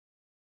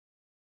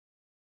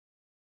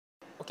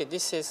Okay,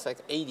 this is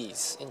like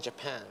 80s in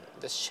Japan.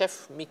 The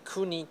chef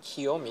Mikuni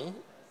Kiyomi,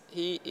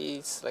 he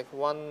is like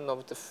one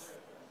of the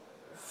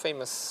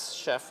famous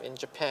chef in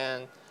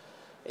Japan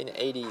in the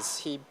 80s.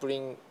 He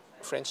bring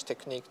French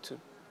technique to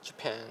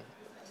Japan.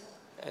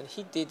 And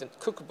he did a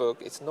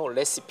cookbook. It's no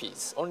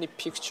recipes, only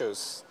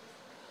pictures.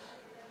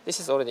 This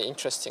is already an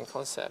interesting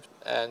concept.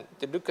 And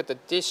they look at the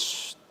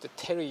dish to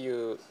tell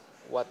you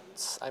what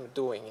I'm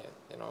doing,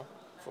 you know.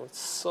 So it's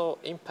so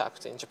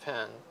impact in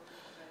Japan.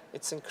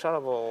 It's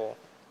incredible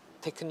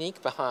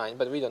technique behind,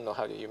 but we don't know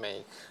how do you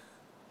make.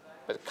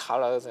 But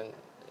colors and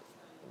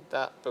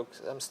that book,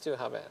 I'm still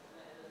have it.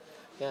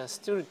 Yeah,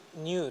 still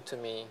new to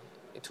me.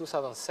 In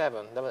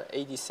 2007, that was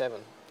 87.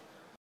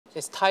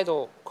 It's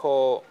title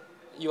called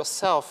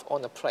Yourself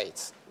on a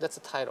Plate. That's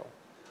the title.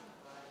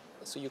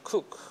 So you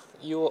cook,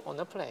 you're on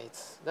a plate.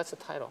 That's the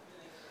title.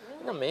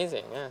 Really?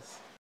 Amazing, yes.